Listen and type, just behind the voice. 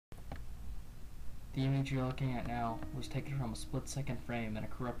The image you're looking at now was taken from a split-second frame in a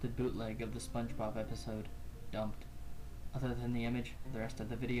corrupted bootleg of the Spongebob episode, Dumped. Other than the image, the rest of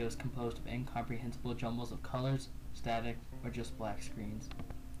the video is composed of incomprehensible jumbles of colors, static, or just black screens.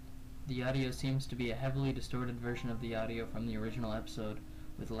 The audio seems to be a heavily distorted version of the audio from the original episode,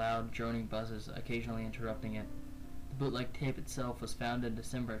 with loud, droning buzzes occasionally interrupting it. The bootleg tape itself was found in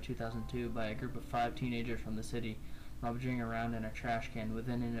December 2002 by a group of 5 teenagers from the city, rummaging around in a trash can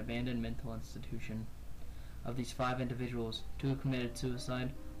within an abandoned mental institution. Of these 5 individuals, 2 have committed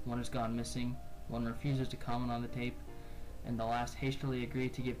suicide, 1 has gone missing, 1 refuses to comment on the tape, and the last hastily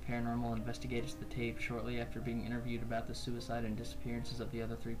agreed to give paranormal investigators the tape shortly after being interviewed about the suicide and disappearances of the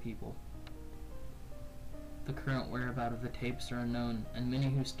other 3 people. The current whereabouts of the tapes are unknown, and many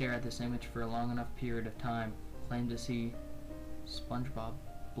who stare at this image for a long enough period of time claim to see Spongebob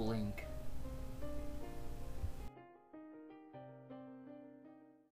blink.